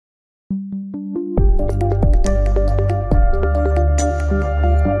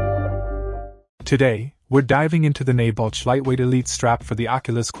Today, we're diving into the Nabalch Lightweight Elite strap for the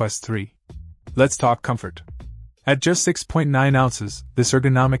Oculus Quest 3. Let's talk comfort. At just 6.9 ounces, this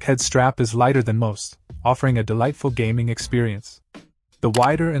ergonomic head strap is lighter than most, offering a delightful gaming experience. The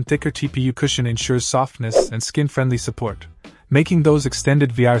wider and thicker TPU cushion ensures softness and skin-friendly support, making those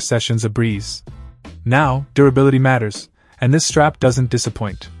extended VR sessions a breeze. Now, durability matters, and this strap doesn't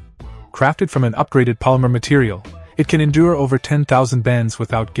disappoint. Crafted from an upgraded polymer material, it can endure over 10,000 bends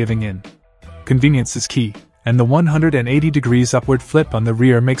without giving in. Convenience is key, and the 180 degrees upward flip on the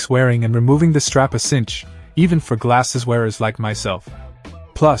rear makes wearing and removing the strap a cinch, even for glasses wearers like myself.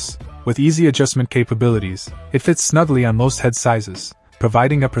 Plus, with easy adjustment capabilities, it fits snugly on most head sizes,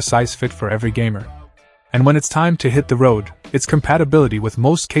 providing a precise fit for every gamer. And when it's time to hit the road, its compatibility with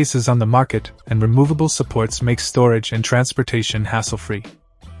most cases on the market and removable supports makes storage and transportation hassle-free.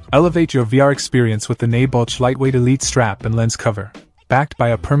 Elevate your VR experience with the Nabalch Lightweight Elite strap and lens cover, backed by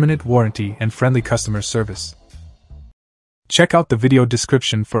a permanent warranty and friendly customer service. Check out the video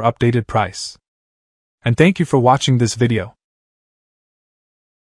description for updated price. And thank you for watching this video.